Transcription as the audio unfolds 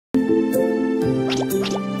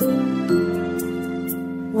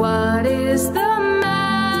What is the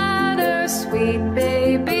matter, sweet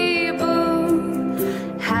baby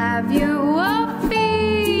boo? Have you a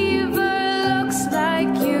fever? Looks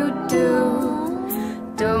like you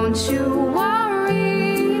do. Don't you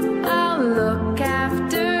worry, I'll look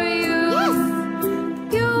after you.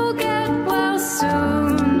 Yes. You'll get well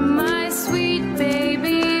soon, my sweet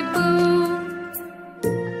baby boo.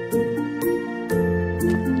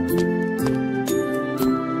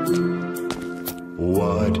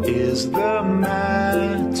 What is the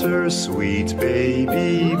matter, sweet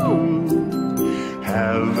baby boo?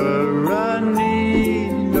 Have a runny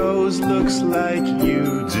nose, looks like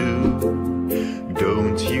you do.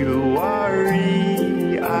 Don't you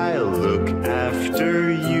worry, I'll look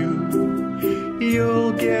after you.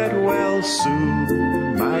 You'll get well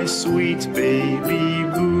soon, my sweet baby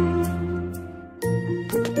boo.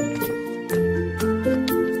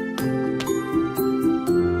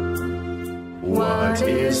 What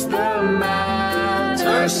is the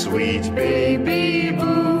matter, sweet baby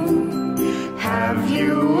boo? Have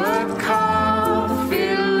you a cough?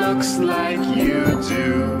 It looks like you do.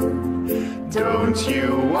 Don't you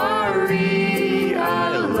worry,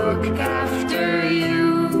 I'll look after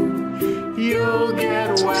you. You'll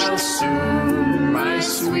get well soon, my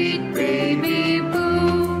sweet baby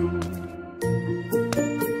boo.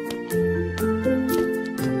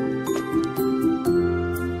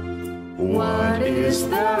 What is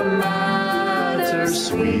the matter,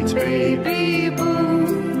 sweet baby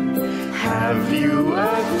boo? Have you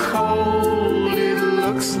a cold? It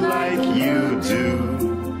looks like you do.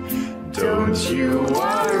 Don't you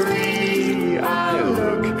worry, I'll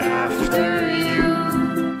look after you.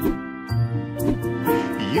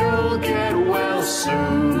 You'll get well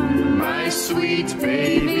soon, my sweet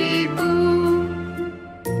baby